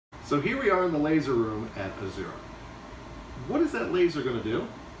So here we are in the laser room at Azura. What is that laser going to do?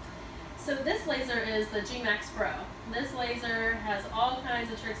 So this laser is the G-Max Pro. This laser has all kinds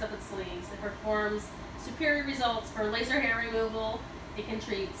of tricks up its sleeves. It performs superior results for laser hair removal. It can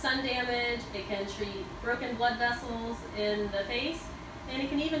treat sun damage, it can treat broken blood vessels in the face, and it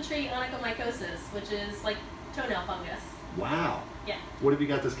can even treat onychomycosis, which is like toenail fungus. Wow. Yeah. What have you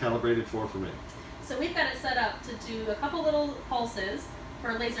got this calibrated for me? So we've got it set up to do a couple little pulses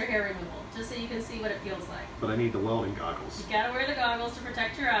for laser hair removal, just so you can see what it feels like. But I need the welding goggles. You gotta wear the goggles to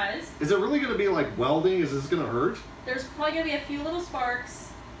protect your eyes. Is it really going to be like welding? Is this going to hurt? There's probably gonna be a few little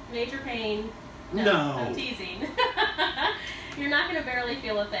sparks, major pain. No. I'm teasing. You're not gonna barely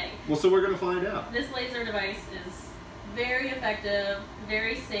feel a thing. Well, so we're going to find out. This laser device is very effective,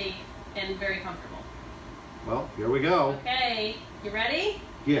 very safe, and very comfortable. Well, here we go. Okay, you ready?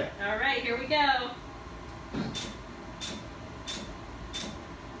 Yeah. All right, here we go.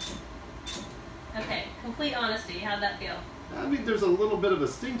 Okay, complete honesty, how'd that feel? I mean, there's a little bit of a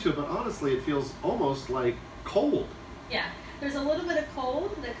sting to it, but honestly, it feels almost like cold. Yeah, there's a little bit of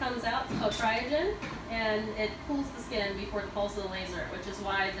cold that comes out, it's called cryogen, and it cools the skin before the pulse of the laser, which is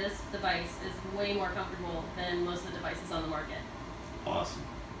why this device is way more comfortable than most of the devices on the market. Awesome.